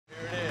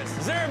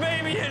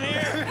heavy in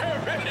here.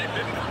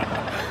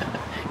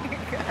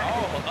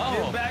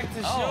 Get back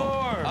to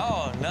shore.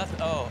 Oh, nothing.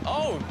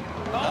 Oh,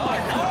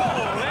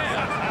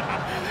 Man.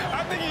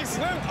 I think he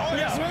slipped on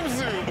his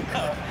swimsuit.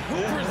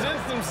 Who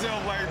presents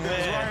himself like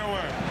this right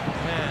away?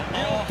 Man.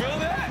 You don't feel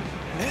that?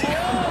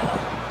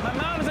 My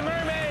mom's a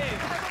mermaid.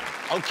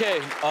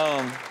 Okay,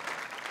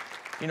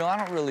 you know, I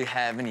don't really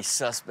have any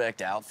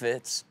suspect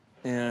outfits.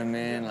 You know what I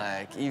mean?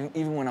 Like,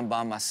 even when I'm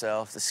by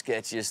myself, the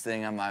sketchiest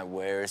thing I might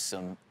wear is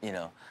some, you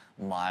know,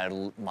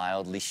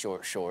 mildly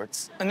short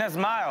shorts. And that's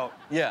mild.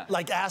 Yeah.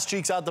 Like ass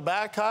cheeks out the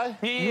back, Kai?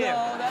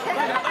 Yeah.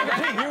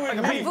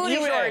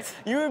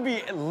 You would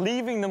be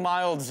leaving the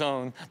mild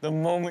zone the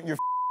moment your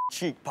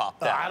cheek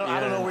popped out. I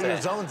don't know where your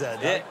zone's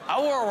at. Yeah.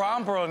 I wore a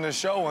romper on this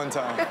show one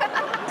time.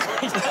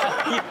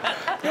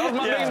 That was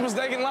my biggest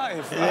mistake in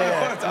life.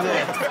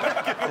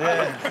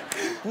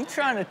 You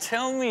trying to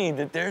tell me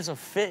that there's a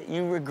fit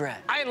you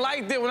regret? I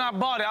liked it when I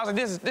bought it. I was like,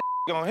 this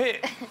gonna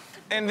hit.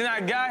 And then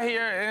I got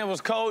here, and it was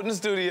cold in the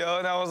studio,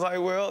 and I was like,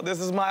 well, this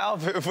is my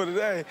outfit for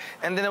today.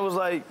 And then it was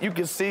like, you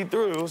could see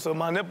through, so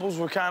my nipples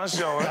were kind of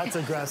showing. That's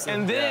aggressive.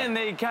 And then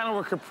they kind of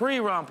were capri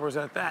rompers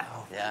at that.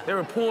 Yeah. They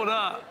were pulled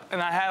up,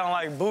 and I had on,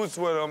 like, boots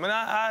with them, and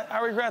I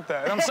regret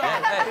that. I'm sorry.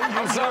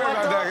 I'm sorry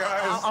about that,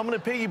 guys. I'm gonna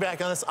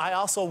piggyback on this. I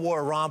also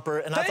wore a romper,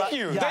 and I thought...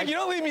 Thank you.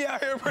 Don't leave me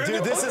out here,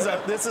 Brandon. Dude,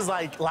 this is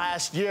like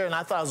last year, and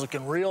I thought I was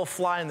looking real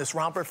fly in this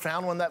romper.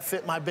 Found one that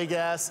fit my big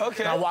ass.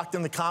 Okay. And I walked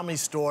in the Comedy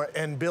Store,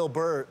 and Bill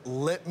Burr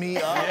lit me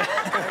up.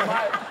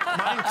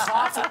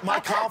 My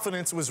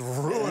confidence was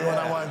ruined when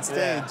I went on stage.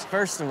 Yeah.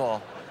 First of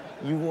all,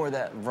 you wore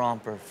that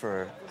romper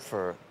for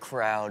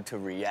crowd to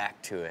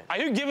react to it. Are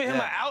you giving him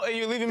an out and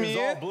you're leaving me in?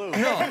 All blue.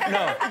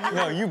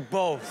 No, you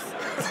both.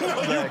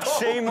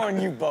 Shame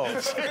on you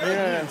both. You know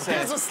what I'm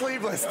saying? It's a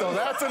sleeveless, though.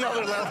 That's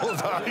another level,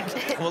 dog.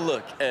 Well,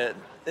 look, a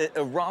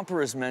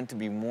romper is meant to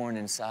be worn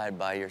inside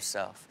by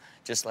yourself.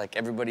 Just like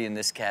everybody in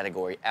this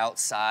category,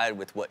 outside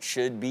with what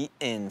should be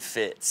in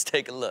fits.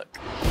 Take a look.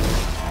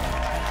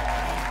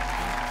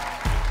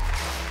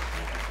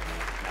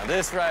 Now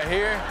this right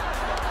here.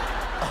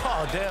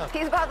 Oh, damn.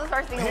 He's about to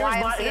start singing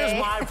YMCA. Here's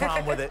my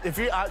problem with it.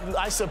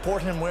 I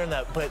support him wearing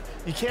that, but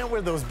you can't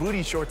wear those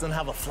booty shorts and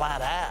have a flat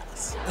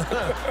ass.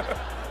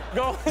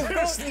 Go to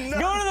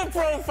the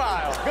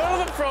profile. Go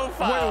to the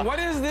profile. Wait, what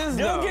is this,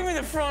 Don't give me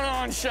the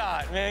front-on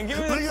shot, man. Give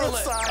me the Look at the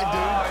side, dude.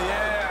 Oh,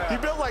 yeah. He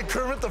built like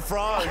Kermit the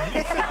Frog.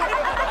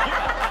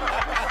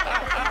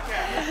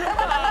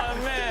 Oh,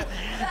 man.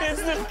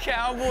 It's the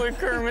cowboy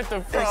Kermit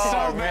the Frog, It's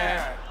so man.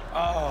 bad.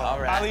 All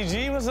right. Ali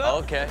G, what's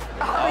up? Okay.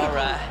 All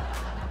right.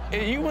 Are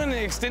you in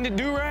the extended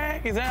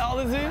do-rag? Is that all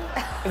this is?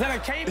 Is that a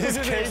cape? His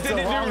or is it cape's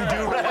extended a long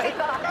do-rag.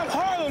 I'm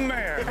Harlem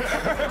Man.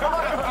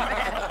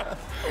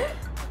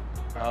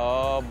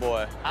 Oh,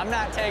 boy. I'm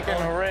not taking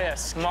a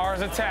risk.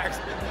 Mars Attacks.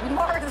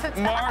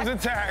 Mars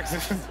Attacks.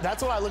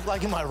 That's what I look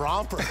like in my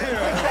romper.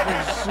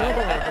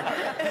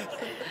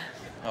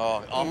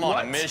 Oh, I'm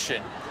on a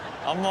mission.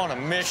 I'm on a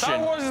mission. Star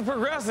Wars is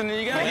progressing, and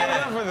you gotta give it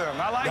up for them.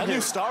 I like That it.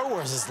 new Star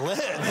Wars is lit.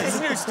 This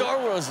new Star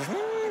Wars is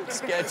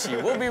sketchy.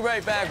 We'll be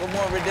right back with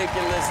more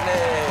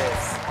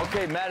ridiculousness.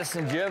 Okay,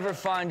 Madison, do you ever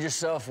find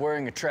yourself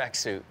wearing a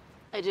tracksuit?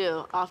 I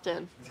do,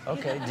 often.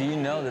 Okay, do you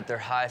know that they're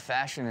high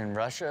fashion in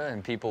Russia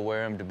and people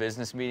wear them to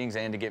business meetings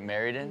and to get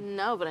married in?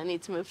 No, but I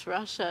need to move to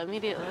Russia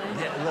immediately.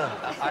 Yeah, look,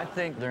 I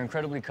think they're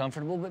incredibly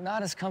comfortable, but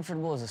not as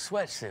comfortable as a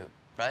sweatsuit,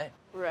 right?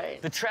 Right.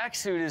 The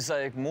tracksuit is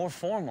like more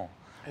formal.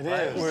 It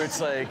right? is. Where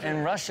it's like,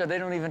 in Russia, they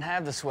don't even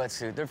have the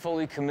sweatsuit. They're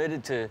fully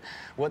committed to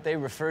what they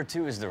refer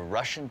to as the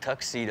Russian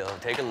tuxedo.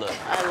 Take a look.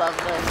 I love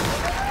this.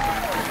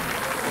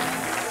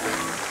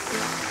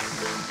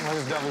 That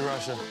is definitely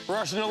Russia.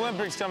 Russian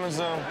Olympics coming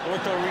soon.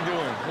 What are we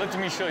doing? Let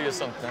me show you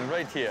something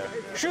right here.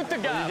 Shoot the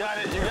guy. You got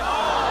it, you got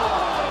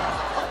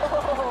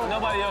it.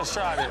 Nobody else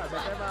tried it.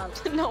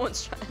 No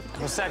one's trying.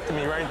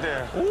 Vasectomy right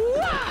there.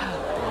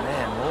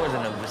 Man, more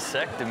than a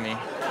vasectomy.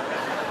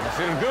 I'm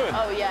feeling good.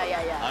 Oh, yeah.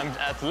 I'm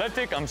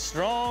athletic, I'm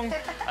strong,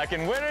 I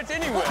can wear it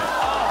anywhere.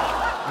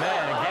 Oh,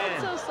 man, again.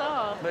 It's so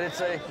soft. But it's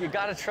like, you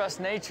gotta trust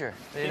nature.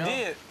 You know?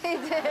 Did. He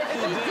did.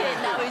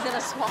 Now he's in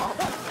a swamp.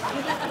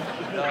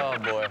 Oh,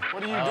 boy.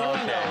 What are you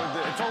doing,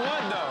 though? For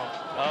what, though?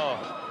 Oh.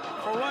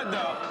 For what,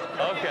 though?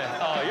 Okay.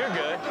 Oh, you're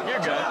good.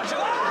 You're good.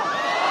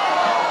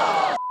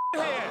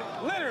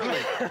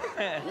 Literally.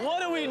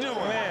 What are we doing?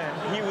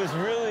 Man, he was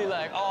really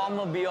like, oh, I'm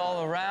gonna be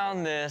all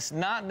around this.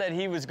 Not that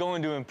he was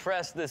going to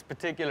impress this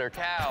particular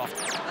cow.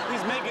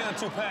 He's making a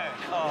toupee.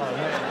 Oh,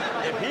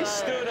 man. If he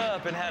stood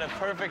up and had a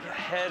perfect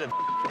head of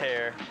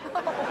hair,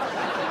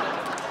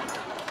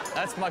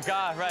 that's my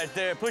guy right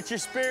there. Put your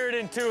spirit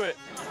into it.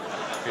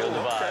 Feel the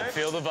vibe,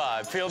 feel the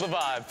vibe, feel the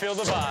vibe, feel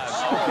the vibe.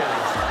 Okay.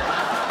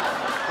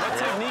 What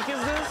technique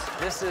is this?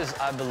 This is,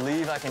 I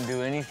believe I can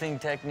do anything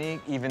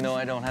technique, even though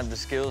I don't have the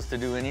skills to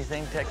do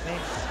anything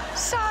technique.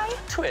 Side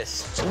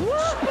twist.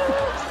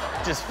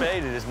 Just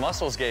faded, his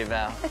muscles gave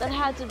out. That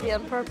had to be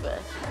on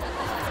purpose.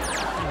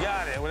 You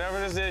got it. Whatever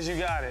this is, you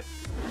got it.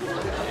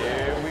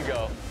 Here we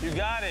go. You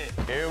got it.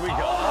 Here we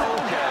go.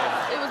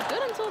 Okay. It was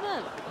good until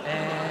then.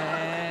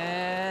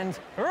 And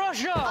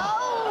Russia!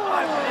 Oh!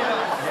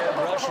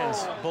 Yeah,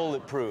 Russians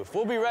bulletproof.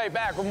 We'll be right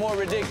back with more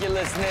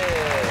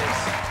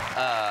ridiculousness.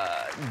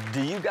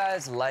 Do you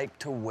guys like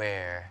to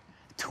wear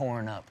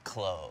torn up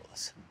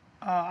clothes?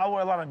 I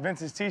wear a lot of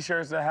vintage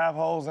T-shirts that have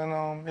holes in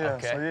them. Yeah,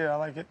 Okay. so yeah, I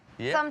like it.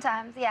 Yeah.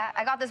 Sometimes, yeah.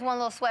 I got this one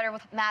little sweater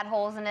with mad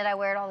holes in it. I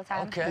wear it all the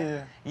time.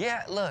 Okay.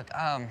 Yeah. Look,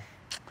 I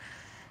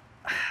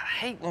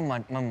hate when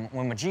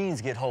my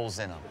jeans get holes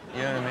in them.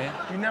 You know what I mean?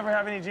 You never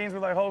have any jeans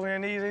with like holes in your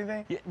knees or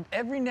anything? Yeah,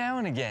 every now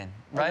and again,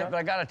 right? Okay. But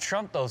I gotta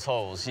trump those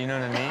holes. You know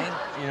what I mean?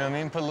 You know what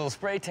I mean? Put a little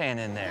spray tan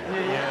in there.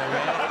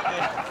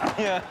 Yeah.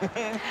 You know what I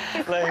mean? You know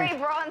what I mean? Spray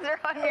bronzer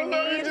on your You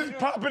knees. just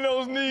popping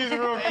those knees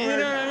real quick. You know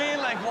what I mean?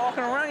 Like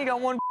walking around, you got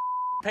one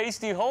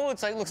pasty hole.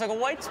 It's like looks like a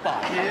white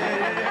spot.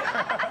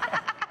 Yeah.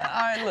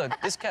 All right, look,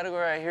 this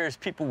category right here is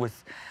people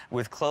with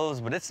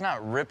clothes, but it's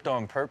not ripped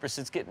on purpose.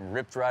 It's getting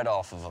ripped right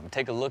off of them.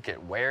 Take a look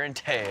at wear and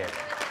tear.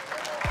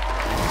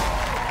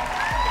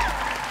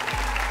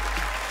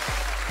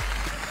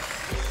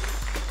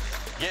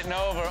 Getting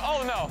over.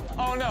 Oh no!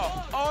 Oh no!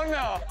 Oh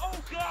no!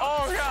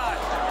 Oh God!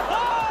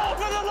 Oh,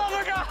 for the love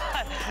of God!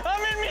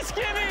 I'm in me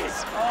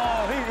skivvies!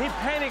 Oh, he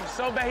panicked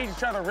so bad he just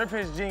tried to rip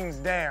his jeans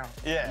down.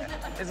 Yeah.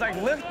 It's like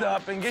lift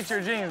up and get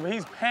your jeans, but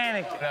he's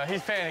panicking. No,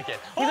 he's panicking.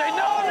 He's like,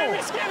 no! I'm in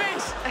me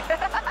skivvies!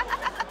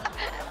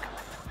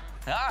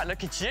 Ah,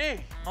 look at you.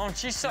 Oh,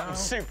 she's something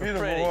super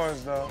Beautiful pretty.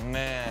 horse, though.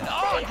 Man.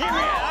 Oh, give me it.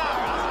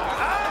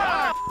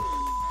 Ah.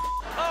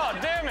 Oh,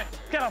 damn it.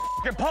 Got a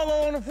fucking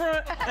polo on the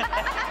front.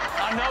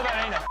 I know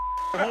that ain't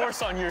a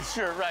horse on your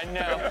shirt right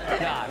now.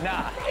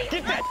 Nah.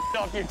 Get that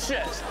off your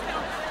chest.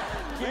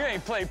 You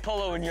ain't played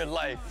polo in your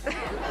life.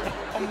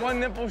 I'm one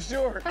nipple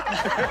short.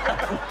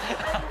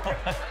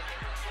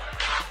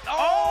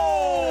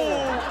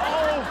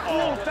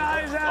 Full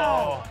thighs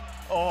out.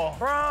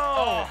 Bro,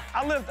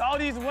 I lift all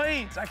these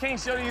weights. I can't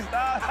show these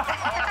thighs.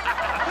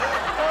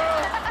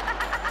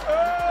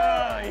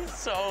 Oh, he's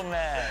so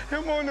mad.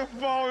 Him on the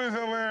phone is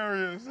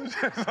hilarious. It's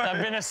just like,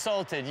 I've been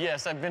assaulted.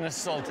 Yes, I've been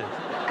assaulted.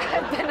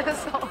 I've been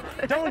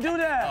assaulted. don't do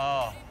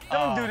that.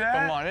 Don't do that.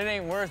 Come on, it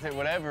ain't worth it,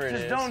 whatever it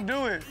is. Just don't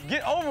do it.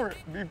 Get over it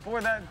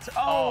before that.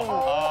 Oh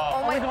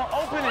my We're gonna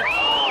open it.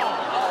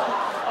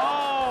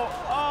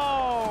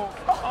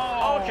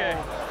 Okay.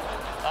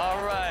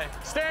 All right.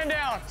 Stand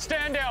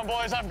down,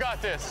 boys. I've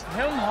got this.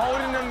 Him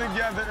holding them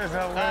together is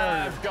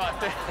hilarious. I've got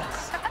this.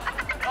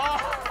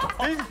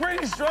 He's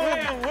pretty strong.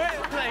 Man,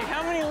 like,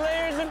 how many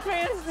layers of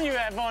pants do you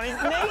have on? He's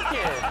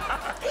naked.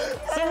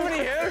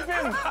 Somebody help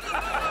him.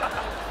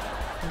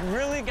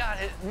 Really got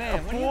it.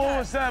 Man, what do you Full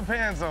got? set of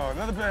pants on.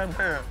 Another pair of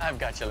pants. I've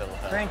got you, little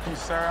fella. Thank you,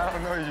 sir. I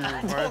don't know you.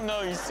 I but don't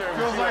know you, sir. but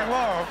Feels you like are-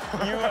 love.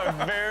 You are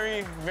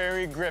very,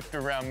 very gripped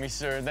around me,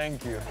 sir.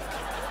 Thank you.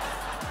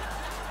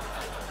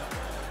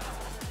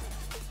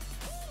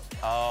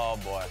 Oh,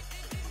 boy.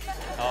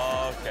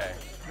 Okay.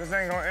 This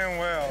ain't gonna end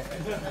well.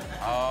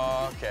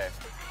 Okay.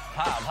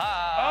 Pop.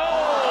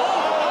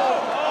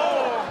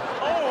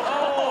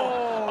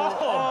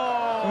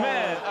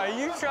 Man, are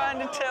you trying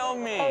to tell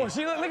me? Oh,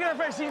 look at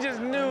her face. She just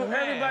knew. Man.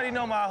 Everybody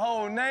know my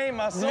whole name,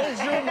 my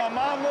social, my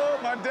mama,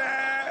 my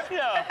dad.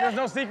 Yeah. There's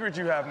no secret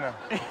you have now.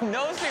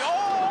 No thing.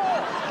 Oh.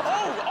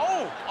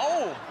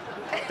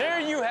 There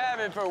you have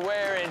it for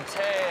wear and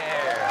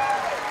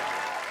tear.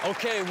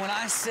 Okay, when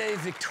I say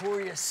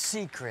Victoria's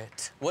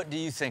Secret, what do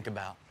you think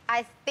about?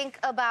 I think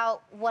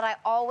about what I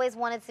always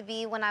wanted to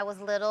be when I was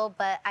little,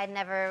 but I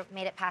never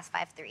made it past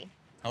 5'3".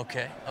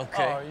 Okay.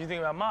 Oh, you think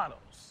about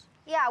models?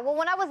 Yeah, well,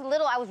 when I was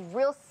little, I was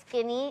real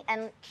skinny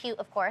and cute,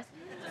 of course.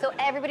 So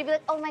everybody would be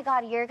like, oh my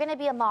God, you're gonna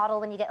be a model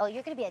when you get,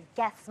 you're gonna be a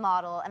guest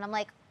model. And I'm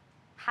like,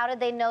 how did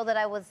they know that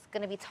I was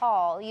gonna be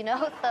tall, you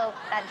know? So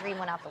that dream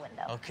went out the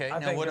window. Okay, I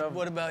now think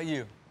what about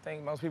you? I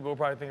think most people will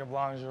probably think of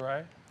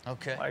lingerie.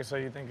 Okay. Like, so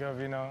you think of,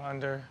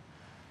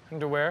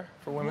 underwear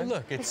for women. Well,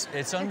 look,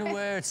 it's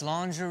underwear, it's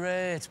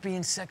lingerie, it's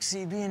being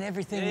sexy, being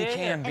everything you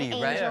can be, An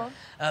right?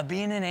 angel.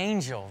 Being an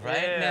angel,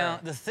 right? Yeah. Now,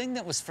 the thing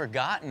that was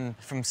forgotten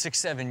from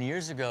 6-7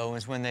 years ago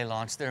is when they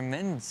launched their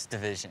men's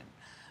division,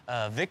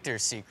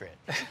 Victor's Secret.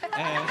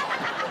 And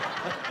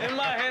In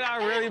my head, I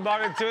really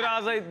bought into it. I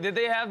was like, did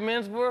they have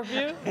men's for a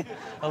few?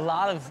 a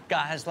lot of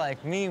guys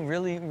like me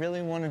really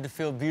wanted to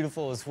feel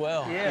beautiful as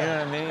well. Yeah. You know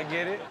what I mean? I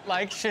get it.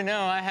 Like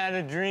Chanel, I had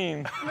a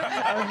dream.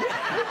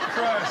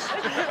 Crush.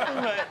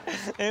 But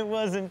it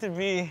wasn't to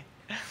be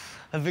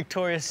a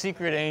Victoria's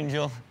Secret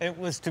angel. It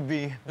was to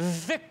be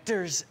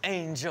Victor's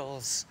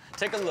angels.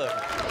 Take a look.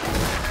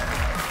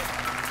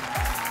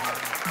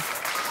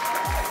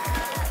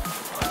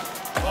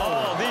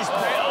 Oh, these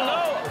pants. Oh,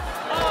 no.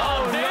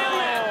 Oh,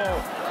 damn it.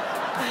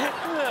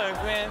 Look,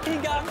 man, he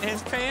got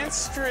his pants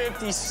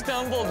stripped. He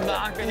stumbled,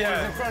 knocked it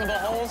Yeah. in front of the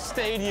whole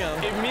stadium.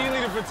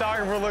 Immediately, the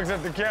photographer looks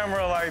at the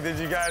camera like, did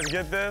you guys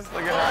get this?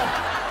 Look at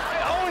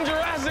that. I own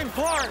Jurassic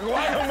Park.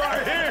 Why am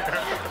I here?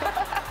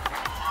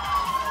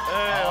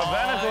 Hey,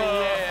 Havana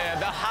Club. Yeah,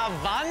 the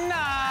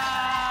Havana.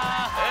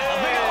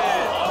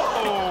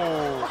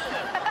 Oh.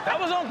 That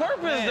was on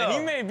purpose, Man, though. he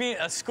made me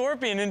a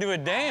scorpion into a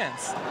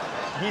dance.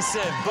 He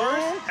said,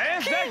 boom. And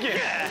last second.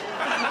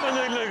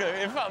 Look,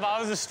 if I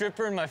was a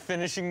stripper and my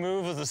finishing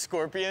move was a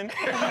scorpion,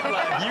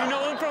 like, you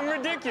know him from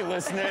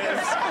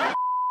Ridiculousness.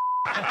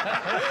 He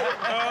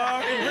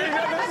brings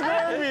up the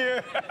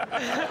scorpion.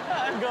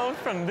 I go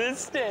from this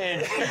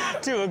stage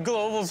to a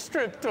global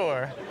strip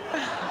tour.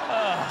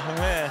 Oh,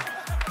 man.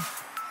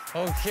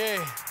 Okay,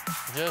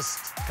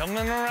 just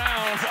coming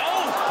around.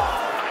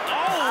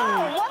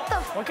 What the?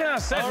 What kind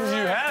of sessions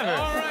you having?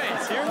 All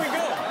right, here we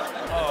go.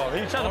 Oh,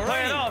 he tried to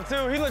play it Alrighty. off,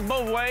 too. He looked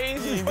both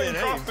ways. He played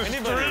across the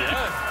street.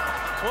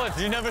 What,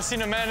 you never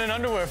seen a man in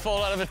underwear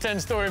fall out of a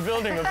 10-story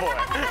building before?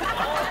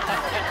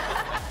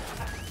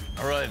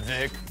 All right,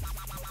 Vic.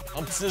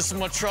 This is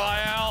my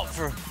tryout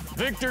for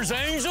Victor's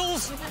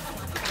Angels.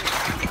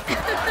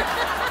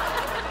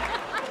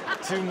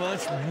 Too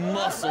much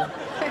muscle.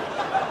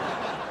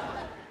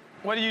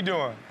 What are you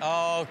doing?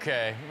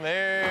 Okay,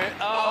 there.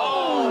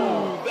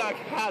 Oh, that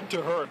had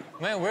to hurt.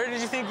 man, where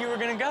did you think you were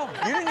gonna go?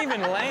 You didn't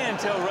even land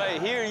till right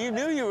here. You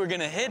knew you were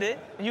gonna hit it.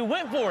 You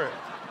went for it.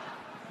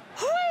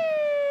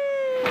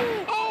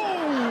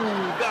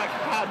 Oh, that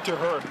had to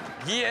hurt.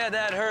 Yeah,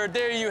 that hurt.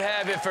 There you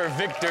have it for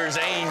Victor's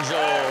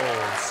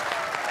Angels.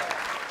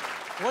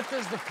 What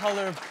does the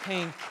color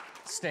pink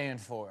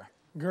stand for?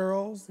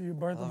 Girls, you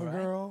birth of a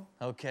girl.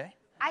 Okay.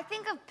 I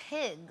think of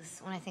pigs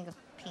when I think of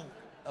pink.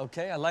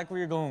 Okay, I like where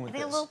you're going with I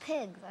think this. of little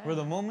pigs. I don't For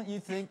the know. moment you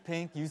think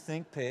pink, you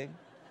think pig.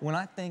 When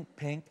I think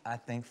pink, I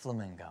think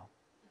flamingo,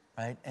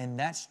 right? And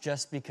that's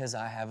just because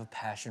I have a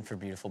passion for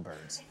beautiful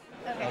birds.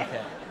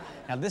 Okay.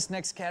 Now, this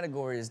next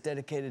category is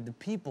dedicated to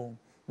people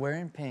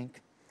wearing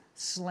pink,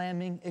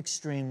 slamming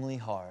extremely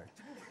hard.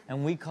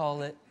 And we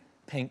call it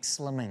pink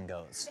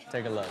flamingos.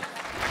 Take a look.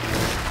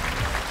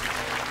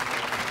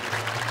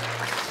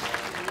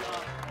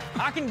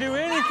 I can do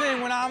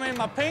anything when I'm in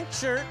my pink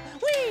shirt.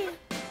 Whee!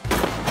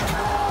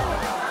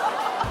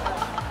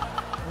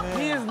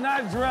 He is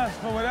not dressed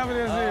for whatever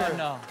this is.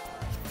 No.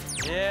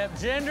 Yep,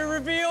 gender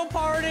reveal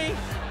party.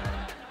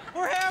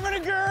 We're having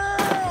a girl.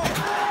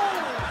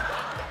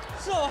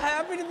 So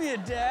happy to be a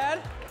dad.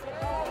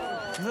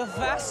 The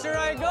faster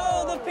I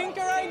go, the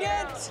pinker I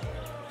get.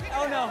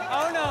 Oh no,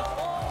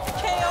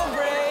 KO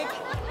break.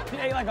 He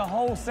ate like a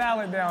whole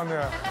salad down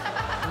there.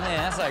 Man,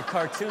 that's like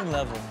cartoon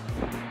level.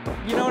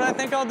 You know what I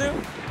think I'll do?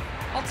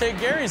 I'll take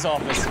Gary's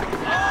office.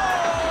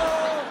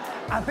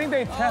 I think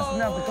they testing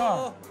out the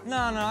car. No,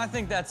 I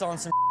think that's on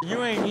some.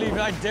 You ain't leaving.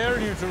 I dare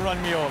you to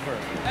run me over.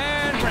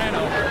 And ran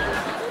over.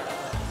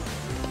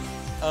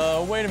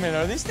 Wait a minute.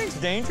 Are these things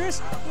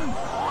dangerous?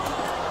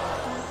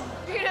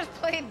 You just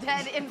played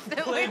dead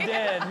instantly. Play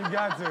dead. You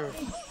got to.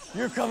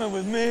 You're coming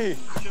with me.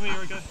 Jimmy,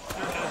 you're good.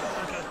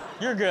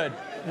 You're good.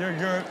 You're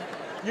good.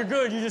 You're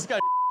good. You just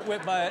got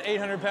whipped by an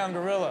 800-pound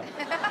gorilla.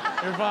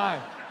 You're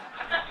fine.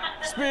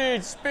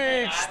 Speech.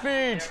 And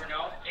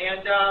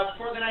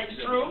for the night's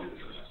crew,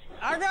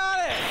 I got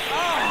it.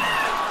 Oh.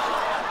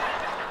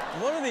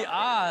 What are the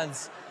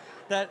odds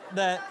that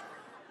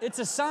it's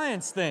a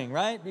science thing,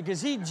 right?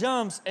 Because he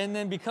jumps and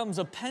then becomes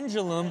a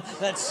pendulum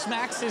that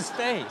smacks his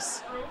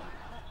face.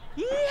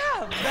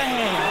 Yeah,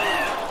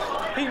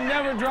 bang. He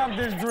never dropped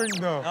this drink,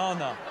 though. Oh,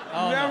 no.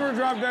 Never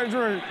dropped that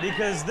drink.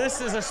 Because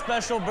this is a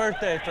special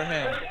birthday for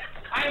him.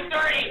 I'm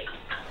 30.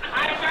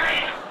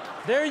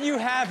 There you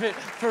have it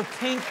for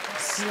pink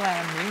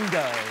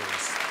flamingos.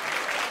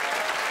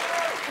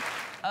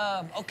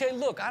 Okay,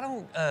 look, I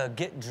don't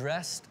get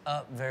dressed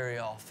up very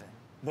often.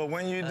 But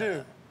when you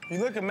do, you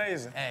look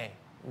amazing. Hey,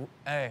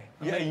 yeah,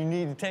 you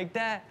need to take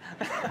that.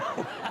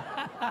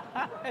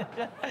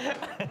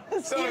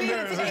 So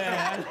nervous.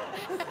 Man.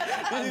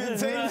 You need to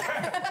take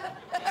that.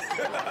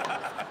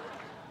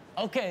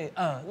 Okay,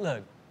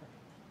 look,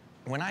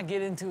 when I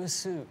get into a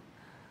suit,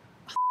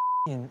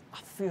 I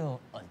feel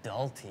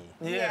adulty.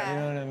 Yeah. You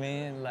know what I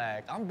mean?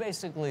 Like, I'm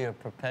basically a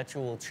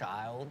perpetual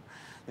child.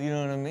 You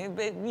know what I mean?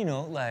 But, you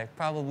know, like,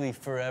 probably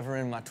forever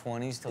in my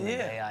 20s till the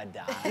day I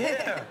die.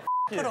 Yeah.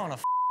 Put on a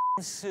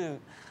suit.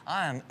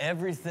 I am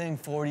everything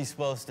 40's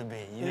supposed to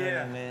be. You know what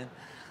I mean?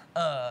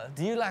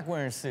 Do you like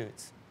wearing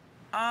suits?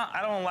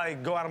 I don't,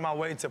 like, go out of my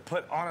way to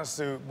put on a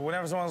suit. But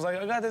whenever someone's like,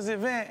 I got this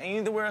event and you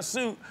need to wear a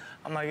suit,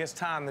 I'm like, it's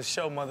time to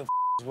show motherfuckers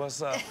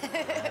what's up.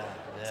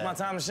 It's my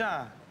time to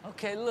shine.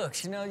 Okay,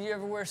 look, you know, you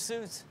ever wear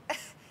suits?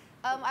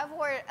 I've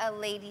worn a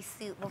lady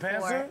suit before.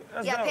 pantsuit?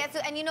 That's Yeah, dope.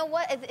 pantsuit. And you know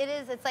what?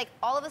 It's like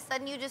all of a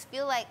sudden you just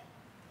feel like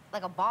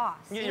a boss.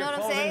 Yeah, you know what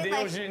I'm closing saying?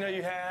 deals Like, you know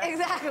you have.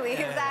 exactly. You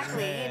know?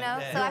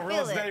 yeah. So I Real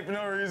feel estate it. for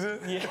no reason.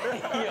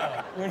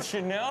 Yeah. When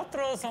Chanel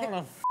throws on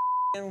a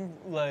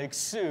like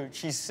suit,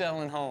 she's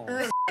selling home.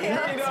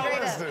 Yeah,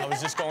 straight listen. up. I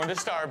was just going to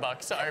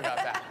Starbucks. Sorry about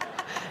that.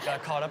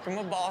 Got caught up in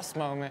my boss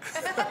moment.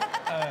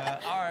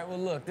 All right, well,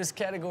 look, this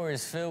category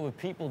is filled with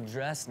people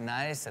dressed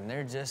nice and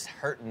they're just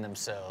hurting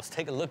themselves.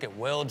 Take a look at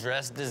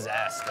well-dressed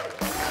disaster.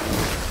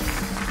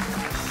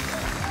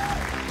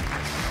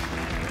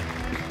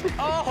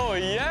 Oh,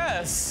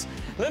 yes.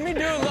 Let me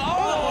do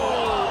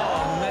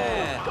oh,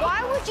 man.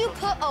 Why would you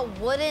put a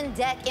wooden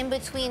deck in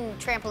between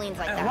trampolines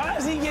like that? Why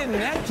is he getting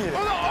naked?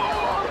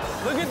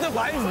 Look at the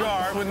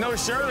lifeguard with no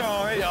shirt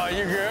on. Yo,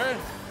 you good?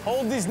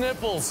 Hold these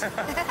nipples.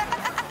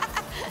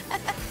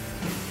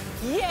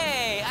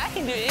 Yay! I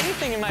can do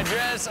anything in my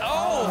dress.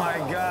 Oh my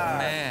God.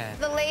 Man.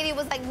 The lady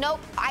was like, nope,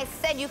 I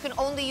said you can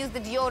only use the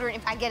deodorant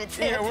if I get a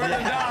tip. Yeah, where's the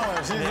dollar?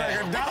 She's like,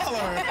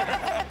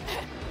 $1.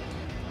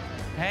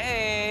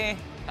 Hey,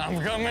 I'm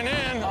coming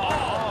in.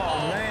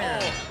 Oh,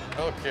 man.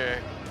 Okay.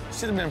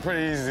 Should have been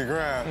pretty easy to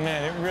grab.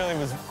 Man, it really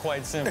was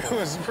quite simple. It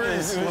was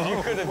pretty slow.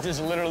 You could have just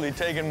literally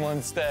taken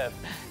one step.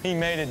 He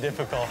made it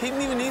difficult. He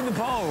didn't even need the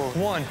pole.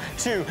 1,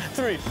 2,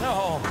 3.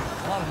 No,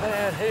 my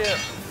bad hip.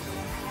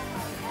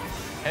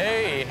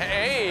 Hey,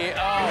 hey,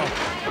 oh,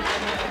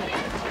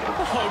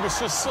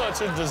 this is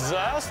such a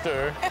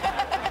disaster.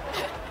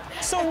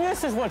 So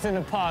this is what an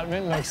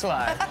apartment looks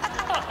like.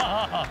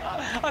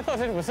 I thought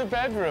it was a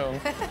bedroom.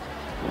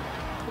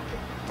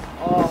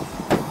 Okay.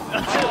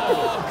 Is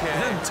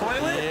that a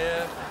toilet?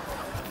 Yeah.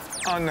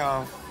 Oh,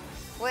 no.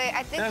 Wait,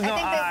 I think There's no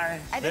eye.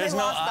 I think There's they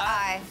no lost the eye?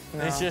 eye.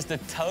 No. It's just a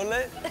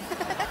toilet?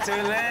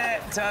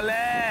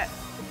 Toilet.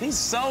 He's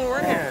so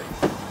red.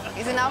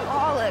 He's an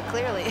alcoholic,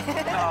 clearly.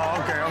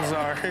 Oh, okay, I'm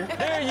sorry.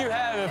 There you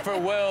have it for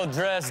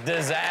well-dressed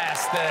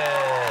disasters.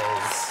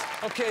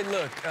 Okay,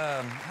 look,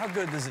 how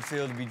good does it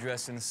feel to be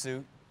dressed in a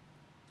suit?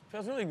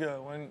 Feels really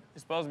good when you're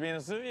supposed to be in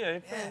a suit. Yeah,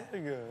 it feels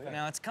really good. Yeah.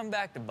 Now, it's come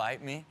back to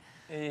bite me.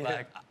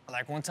 Yeah.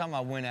 Like one time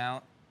I went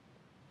out,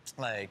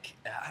 like,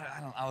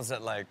 I was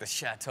at like the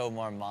Chateau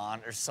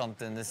Marmont or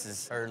something. This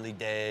is early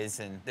days,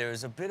 and there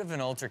was a bit of an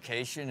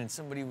altercation, and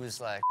somebody was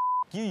like,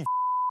 you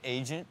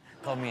agent,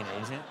 called me an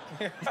agent.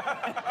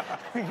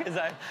 Because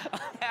I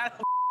had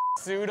a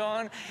suit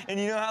on, and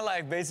you know how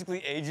like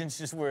basically agents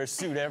just wear a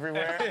suit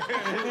everywhere? You know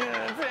what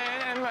I'm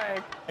saying? And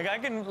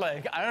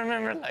like I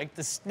remember like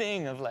the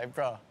sting of like,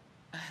 bro,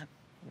 I'm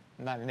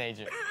not an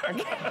agent.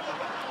 Okay.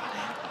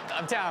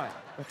 I'm talent.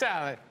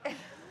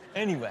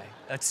 Anyway,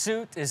 a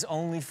suit is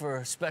only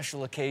for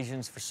special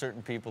occasions for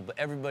certain people, but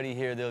everybody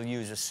here, they'll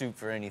use a suit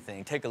for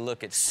anything. Take a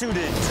look at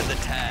Suited to the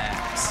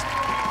Tax.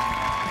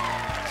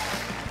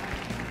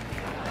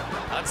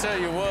 I'll tell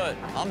you what,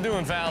 I'm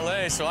doing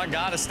valet, so I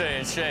gotta stay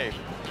in shape.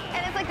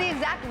 And it's like the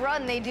exact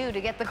run they do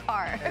to get the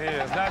car. It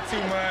is, not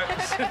too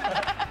much.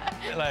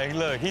 Like,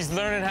 look, he's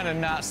learning how to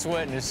not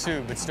sweat in his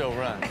suit, but still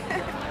run.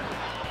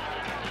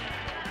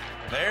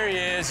 There he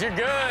is, you're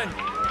good.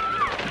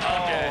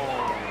 Okay.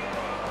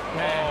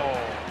 Man,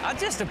 I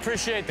just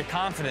appreciate the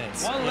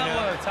confidence. One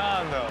level at a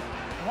time, though.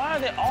 Why are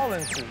they all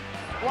in suits?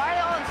 Why are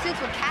they all in suits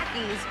with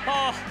khakis?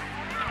 Oh,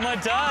 my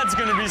dad's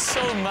gonna be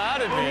so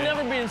mad at me. You'll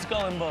never be in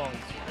Skull and Bones.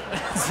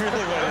 That's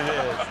really what it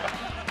is.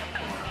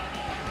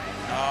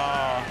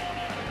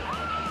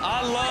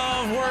 I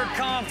love work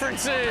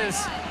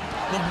conferences.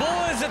 The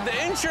boys at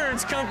the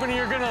insurance company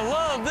are gonna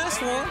love this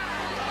one.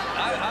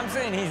 I'm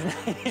saying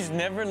he's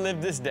never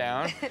lived this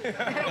down.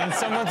 And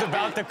someone's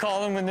about to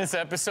call him when this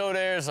episode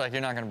airs, like,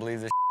 you're not gonna believe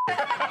this shit.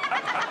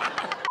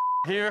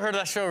 Have you ever heard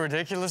that show,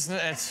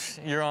 Ridiculousness?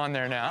 You're on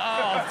there now.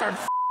 Oh,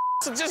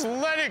 so just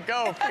let it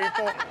go,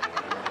 people.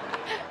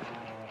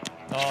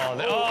 Oh,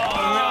 no.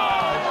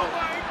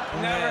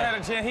 Never had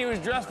a chance. He was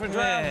dressed for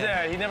draft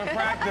day. He never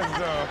practiced,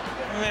 though.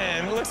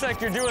 Man, it looks like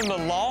you're doing the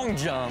long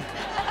jump.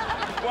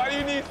 Why do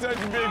you need such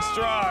big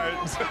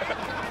strides?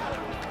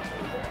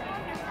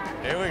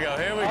 Here we go,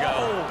 here we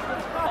go.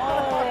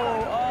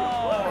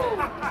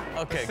 Oh.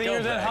 Okay,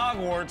 Seniors go at back.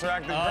 Hogwarts are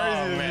acting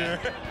crazy this man.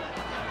 year.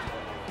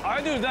 Oh,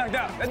 that dude's knocked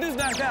out. That dude's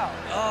knocked out.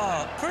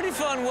 Oh, pretty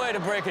fun way to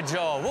break a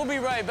jaw. We'll be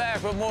right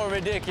back with more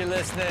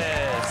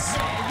ridiculousness.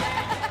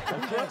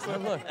 Okay, so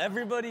look,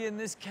 everybody in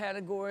this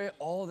category,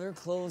 all their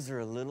clothes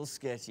are a little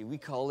sketchy. We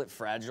call it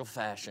fragile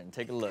fashion.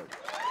 Take a look.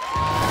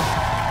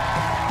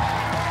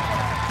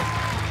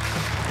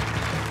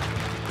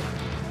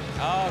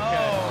 Okay.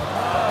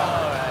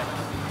 All right.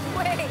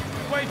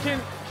 Wait,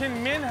 can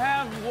men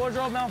have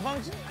wardrobe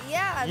malfunction?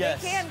 Yeah, Yes.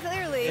 they can,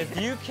 clearly. If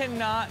you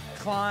cannot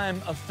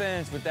climb a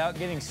fence without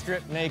getting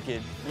stripped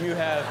naked, you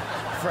have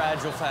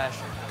fragile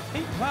fashion.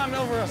 He climbed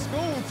over a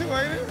school, too,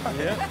 ain't it?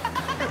 Yeah.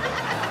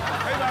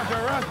 They about to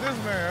arrest this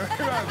man.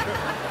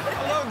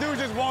 I love dudes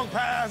just walk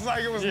past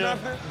like it was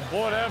nothing.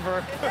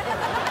 Whatever.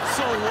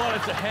 So what?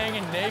 It's a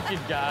hanging naked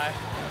guy.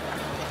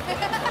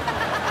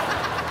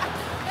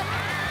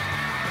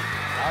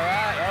 All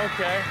right,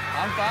 okay.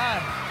 I'm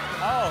fine.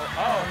 Oh,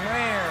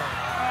 Man.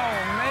 Oh,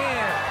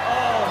 man.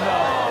 oh no.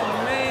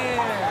 Oh, man.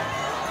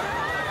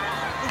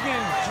 He's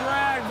getting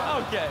dragged.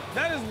 Okay.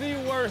 That is the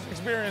worst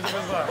experience of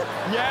his life.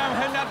 Yeah, I'm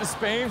heading out to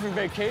Spain for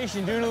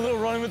vacation, doing a little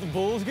running with the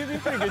bulls, getting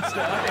pretty good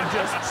stuff, and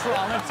just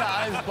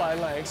traumatized by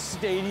like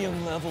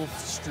stadium level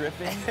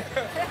stripping.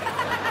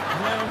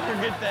 Never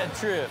forget that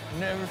trip.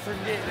 Never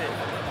forget it.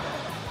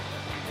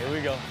 Here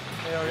we go.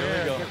 Hell Here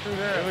yeah, we go. get through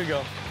there. Here we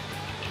go.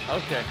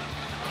 Okay.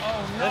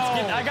 Oh, no. Let's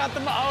get. I got the.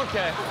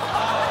 Okay.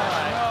 All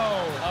right. No.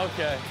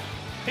 Okay.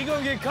 He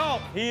gonna get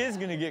caught. He is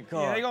gonna get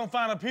caught. Yeah, they gonna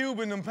find a pube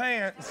in them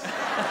pants.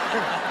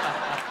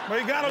 But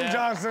he got him, Yeah.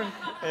 Johnson.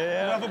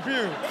 Yeah. Enough a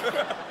pube.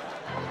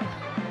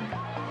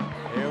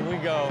 Here we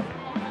go.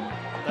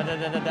 Da da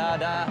da da da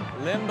da.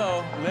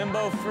 Limbo.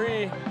 Limbo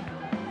free.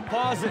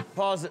 Pause it,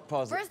 pause it,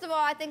 pause it. First of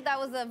all, I think that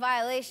was a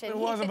violation. It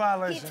was a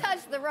violation. He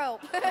touched the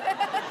rope.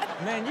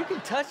 Man, you can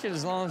touch it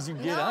as long as you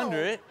get No. under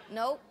it.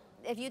 Nope.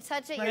 If you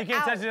touch it, No, you're you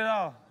can't out. touch it at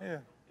all. Yeah.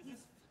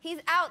 He's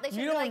out. They should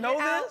You be don't like, know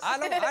you're out. this?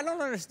 I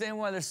don't understand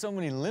why there's so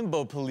many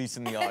limbo police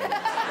in the audience.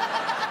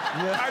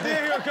 I did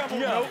hear a couple.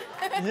 Nope.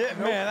 Yeah,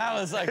 man, that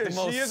was like the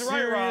most She is right,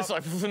 serious,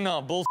 Rob. like,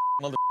 no, bullshit,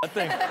 mother. That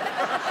thing,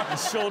 you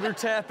shoulder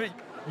tap it,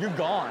 you're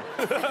gone.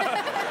 Okay, go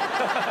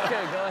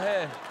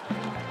ahead.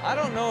 I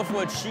don't know if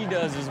what she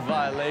does is a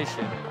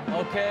violation.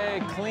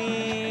 Okay,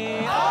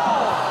 clean.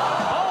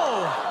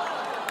 Oh!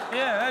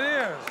 Yeah, that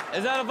is.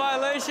 Is that a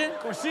violation?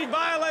 Well, she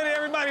violated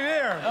everybody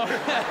there. Is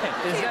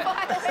that,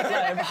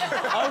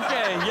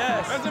 okay,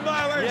 yes. That's a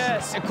violation.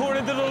 Yes,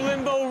 according to the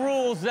limbo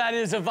rules, that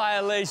is a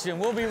violation.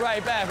 We'll be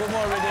right back with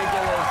more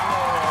Ridiculousness.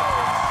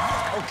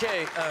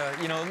 Okay,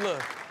 you know,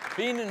 look,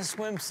 being in a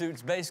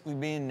swimsuit's basically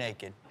being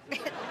naked. You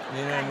know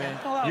what I mean?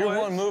 Well, You're was.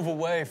 one move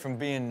away from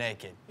being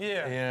naked.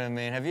 Yeah. You know what I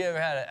mean? Have you ever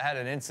had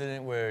an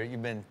incident where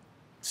you've been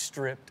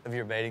stripped of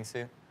your bathing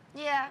suit?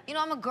 Yeah, you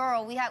know, I'm a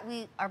girl.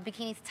 Our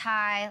bikinis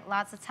tie,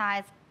 lots of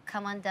ties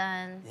come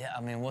undone. Yeah,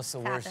 I mean, what's the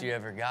worst happened. you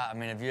ever got? I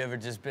mean, have you ever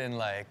just been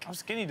like... I'm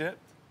skinny dip.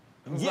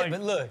 Yeah, like-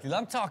 but look,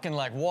 I'm talking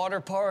like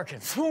water park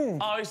and boom.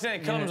 Oh, you're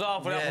saying it comes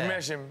off without Yeah.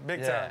 permission, big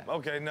Yeah. time.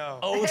 Okay, no.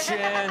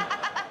 Ocean,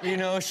 you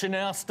know,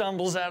 Chanel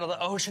stumbles out of the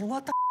ocean.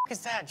 What the is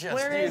that, Justin?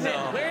 Where is it?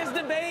 Where's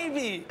the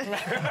baby?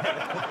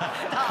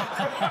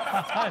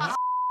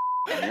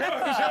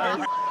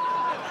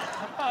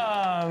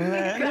 Oh,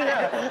 man.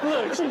 Yeah.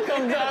 Look, she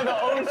comes out of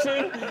the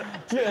ocean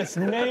just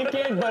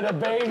naked, but a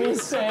baby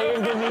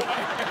saved in the...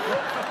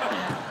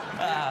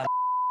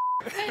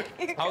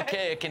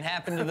 Okay, it can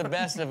happen to the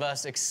best of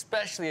us,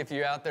 especially if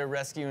you're out there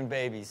rescuing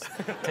babies.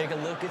 Take a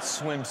look at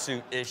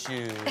swimsuit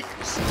issues.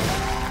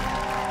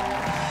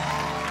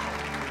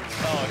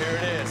 Oh, here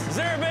it is. Is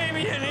there a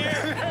baby in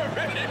here?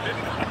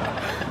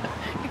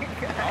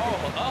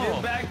 Oh.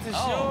 Get back to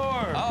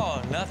shore. Oh,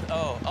 nothing.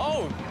 Oh.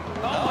 Oh,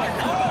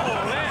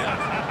 man.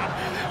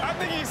 I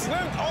think he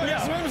slipped on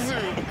his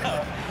swimsuit.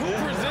 Who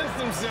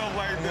presents himself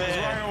like this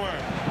right away?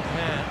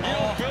 Man. You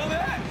don't feel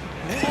that?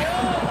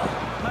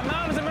 My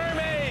mom's a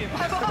mermaid.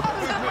 My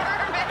mom's a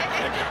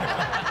mermaid.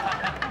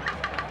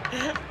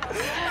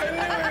 I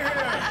knew it hit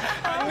her.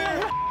 I knew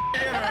it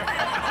hit her.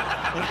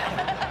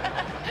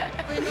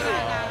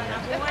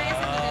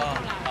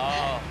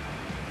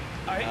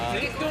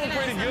 He's doing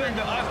pretty good.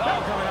 The us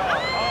all coming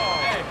out. Oh.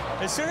 Hey,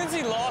 as soon as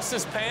he lost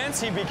his pants,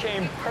 he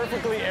became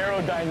perfectly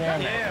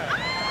aerodynamic.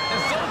 Yeah.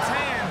 And so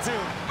tan,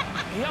 too.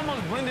 He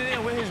almost blended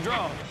in with his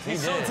draw.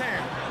 He's so did.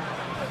 tan.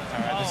 All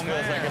right, this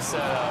feels like a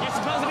setup. You're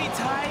supposed to be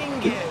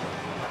tying it.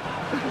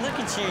 Look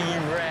at you, you I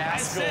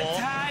rascal. said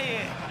tie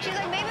it. She's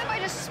like, maybe if I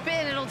just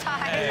spin, it'll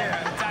tie.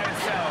 Yeah, tie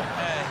itself.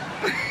 Hey.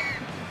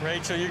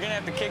 Rachel, you're gonna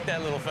have to kick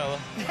that little fella.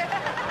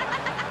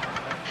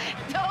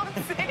 Don't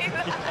say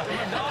that.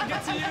 My dog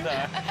gets to you?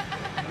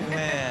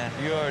 Man,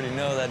 you already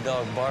know that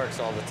dog barks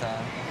all the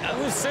time. I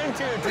was sent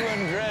here to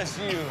undress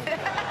you.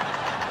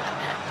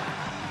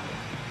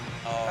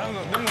 I'm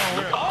gonna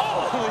rip.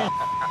 Holy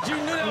You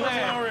knew that was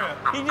gonna rip.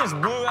 He just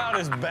blew out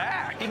his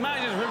back. He might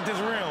have just ripped his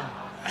rim.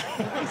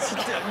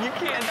 You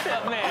can't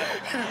tell, man.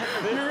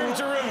 You ripped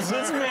your rim,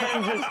 sir.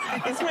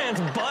 This man's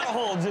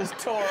butthole just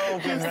tore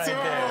open right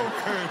there.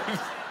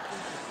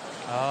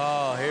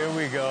 Oh, here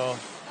we go.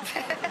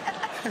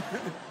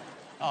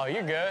 Oh,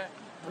 you're good.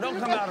 Don't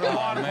come out of the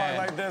water man.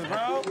 park like this,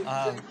 bro.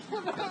 Oh,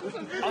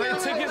 they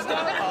ticket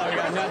stuff? Oh, I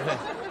got nothing.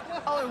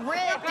 Oh, it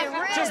ripped. It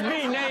ripped. Just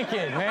be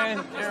naked,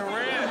 man. You're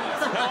red.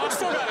 No, I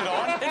still got it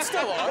on. It's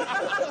still on.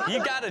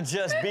 You gotta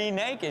just be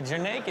naked. You're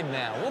naked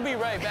now. We'll be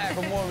right back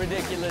with more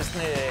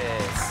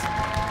ridiculousness.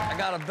 I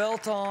got a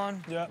belt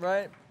on,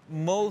 right?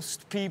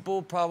 Most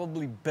people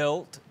probably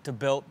belt to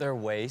belt their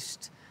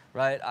waist,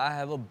 right? I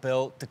have a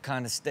belt to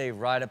kind of stay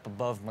right up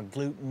above my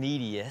glute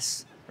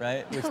medius,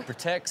 right? Which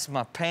protects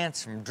my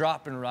pants from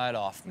dropping right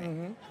off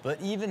me. But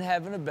even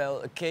having a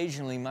belt,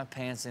 occasionally my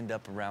pants end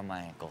up around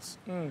my ankles.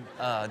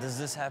 Does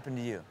this happen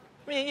to you?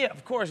 I mean, yeah,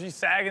 of course, you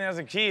sagging as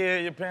a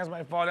kid, your pants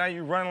might fall down,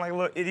 you running like a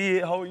little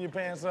idiot holding your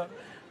pants up,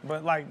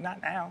 but like,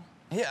 not now.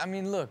 Yeah, I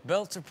mean, look,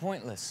 belts are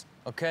pointless,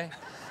 okay?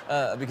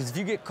 Because if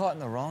you get caught in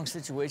the wrong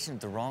situation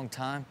at the wrong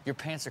time, your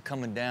pants are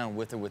coming down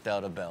with or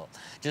without a belt.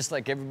 Just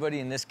like everybody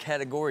in this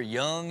category,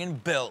 young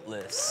and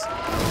beltless.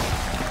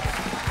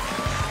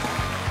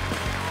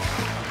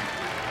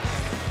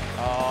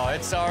 Oh,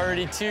 it's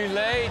already too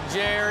late,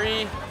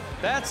 Jerry.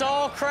 That's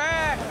all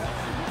crack.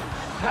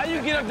 How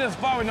you get up this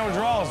far with no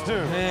draws,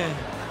 too? Man,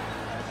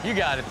 you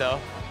got it, though.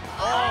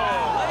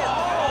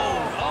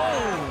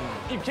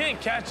 You can't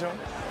catch him.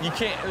 You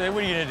can't,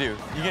 what are you gonna do?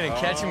 You gonna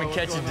catch him and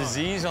catch a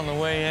disease on the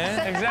way in?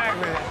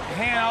 Exactly.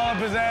 Hand all up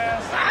his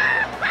ass.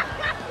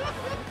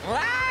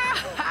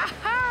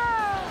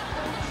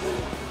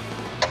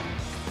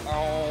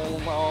 Oh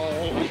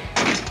my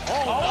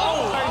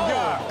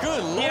God.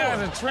 Good Lord. He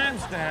has a tramp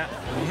stamp.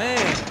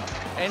 Man.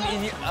 And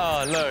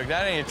oh, look,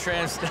 that ain't a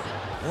tramp stamp.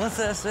 What's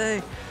that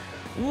say?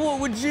 What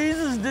would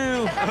Jesus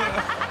do?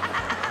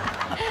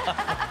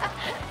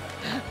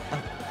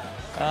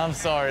 I'm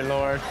sorry,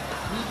 Lord.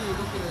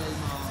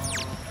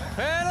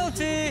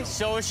 Penalty!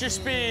 Show us your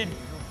speed.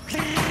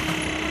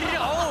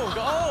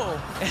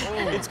 Oh!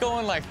 It's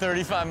going like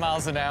 35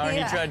 miles an hour.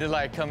 Yeah. He tried to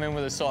like come in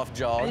with a soft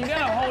jog. You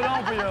gotta hold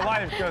on for your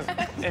life, because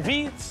if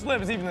he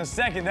slips even a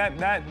second, that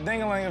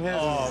ding-a-ling of his,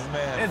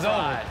 it's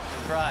over.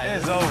 Pride.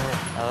 It's over.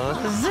 Oh,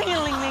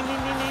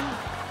 zing-a-ling-ling-ling-ling.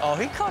 Oh,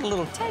 he caught a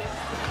little tape.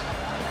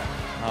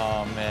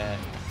 Oh, man.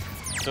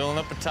 Filling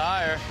up a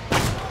tire.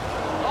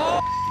 Oh!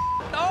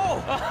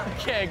 Oh!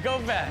 Okay, go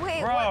back.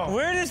 Wait, Bro.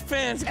 Where does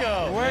pants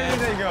go? Where did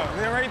they go?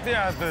 They're right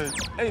there, I think.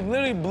 They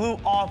literally blew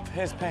off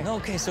his pants.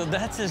 Okay, so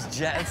that's his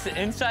jacket. It's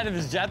the inside of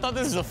his jacket. I thought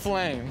this was a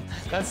flame.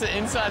 That's the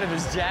inside of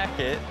his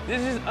jacket.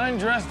 This just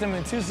undressed him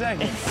in 2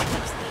 seconds.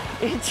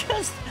 It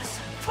just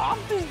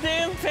popped his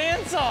damn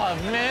pants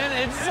off, man.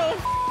 It's so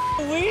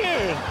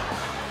weird.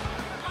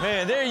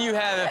 Man, there you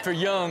have it for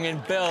young and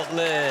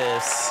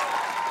beltless.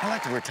 I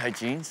like to wear tight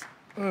jeans.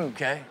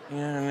 Okay, you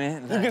know what I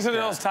mean? You consider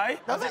those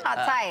tight? those are not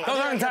tight. Those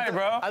aren't tight,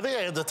 bro. I think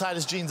I have the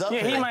tightest jeans up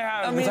Yeah, here. he might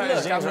have I the mean,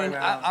 tightest look, jeans right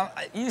now.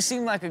 you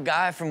seem like a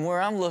guy from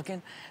where I'm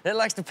looking that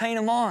likes to paint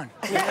them on.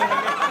 From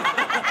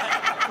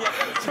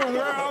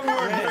where I'm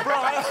looking. Bro,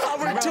 I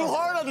worked too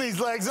hard on these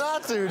legs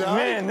not to, dog.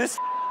 Man, this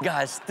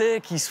guy's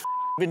thick. He's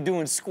been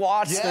doing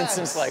squats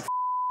since like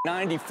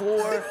 94.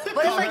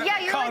 But it's like, yeah,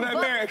 you're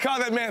like, Call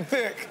that man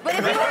thick. but if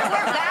you wear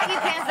baggy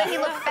pants, then he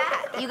looks fat.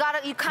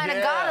 You kind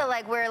of gotta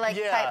like wear like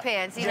tight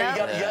pants, you know? You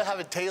gotta have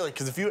it tailored,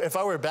 because if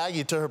I wear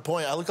baggy, to her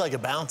point, I look like a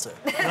bouncer.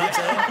 You know what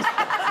I'm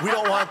saying? We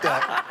don't want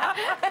that.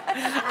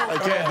 I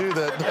can't do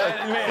that.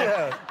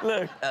 Man,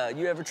 look,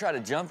 you ever try to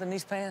jump in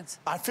these pants?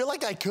 I feel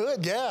like I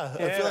could, yeah.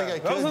 I feel like I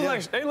could. Those look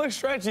like, they look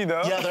stretchy,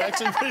 though. Yeah, they're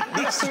actually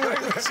pretty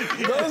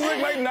stretchy. Those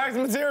look like nice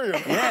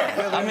material.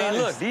 Yeah. I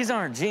mean, look, these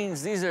aren't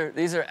jeans. These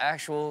are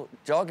actual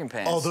jogging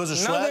pants. Oh, those are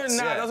No, sweats?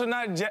 they're not. Yeah. Those are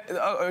not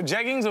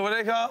jeggings, or what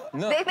they call?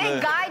 No, They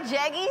make guy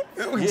jeggings?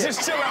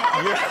 Just chill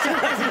out.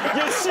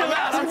 Just chill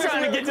out. I'm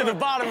trying to get to the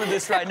bottom of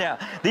this right now.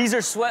 These are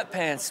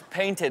sweatpants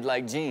painted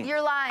like jeans.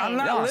 You're lying. I'm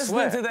not No, I listening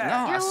swear. to that. No,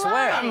 I You're swear.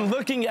 lying. I'm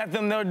looking at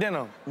them, they're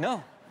denim.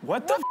 No.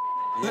 What the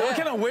What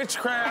kind of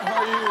witchcraft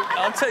are you?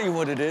 I'll tell you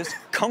what it is.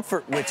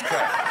 Comfort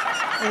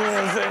witchcraft. You know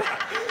what I'm saying?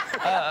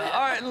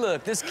 All right,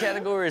 look, this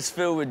category is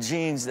filled with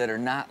jeans that are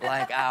not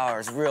like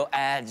ours, real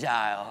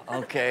agile,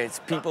 okay? It's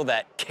people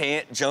that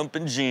can't jump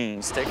in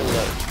jeans. Take a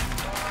look.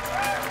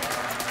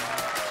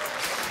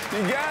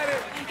 You got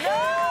it.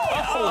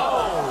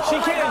 Oh. She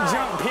can't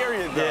jump,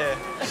 period, though.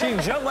 Yeah.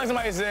 She jumped like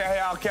somebody said, hey,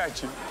 I'll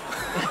catch you.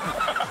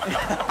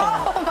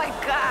 Oh my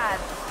God.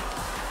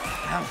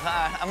 I'm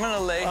fine. I'm gonna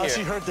lay Oh, here.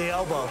 she hurt the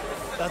elbow.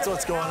 That's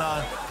what's going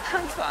on.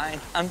 I'm fine.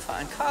 I'm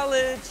fine.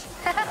 College.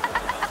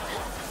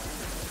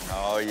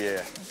 Oh,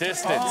 yeah.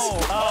 Distance.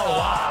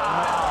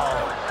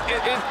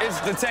 It's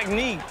the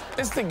technique.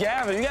 It's the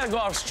gather. You gotta go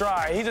off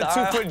stride. He's a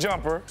 2-foot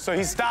jumper, so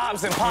he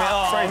stops and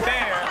pops right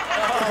there.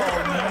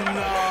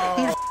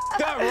 Oh, no.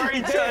 That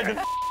right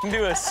there.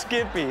 Do a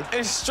skippy.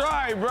 It's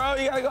stride, bro.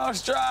 You gotta go off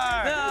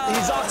stride. No.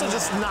 He's also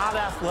just not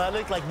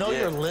athletic. Like, know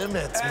your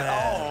limits,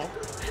 man.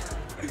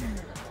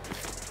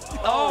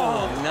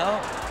 Oh, no.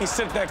 He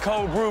sipped that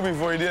cold brew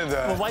before he did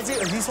that. Well, why is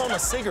he's holding a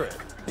cigarette?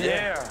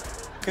 Yeah,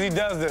 because he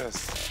does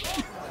this.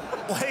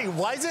 Wait,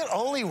 why is it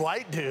only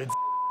white dudes?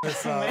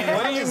 What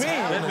do you mean?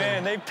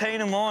 Man, they paint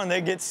them on, they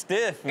get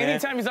stiff, man.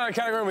 Anytime you start a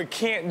category with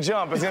can't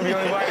jump, it's gonna be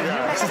only white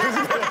guys.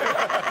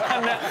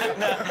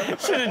 No,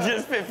 should have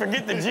just been,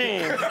 forget the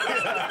jeans.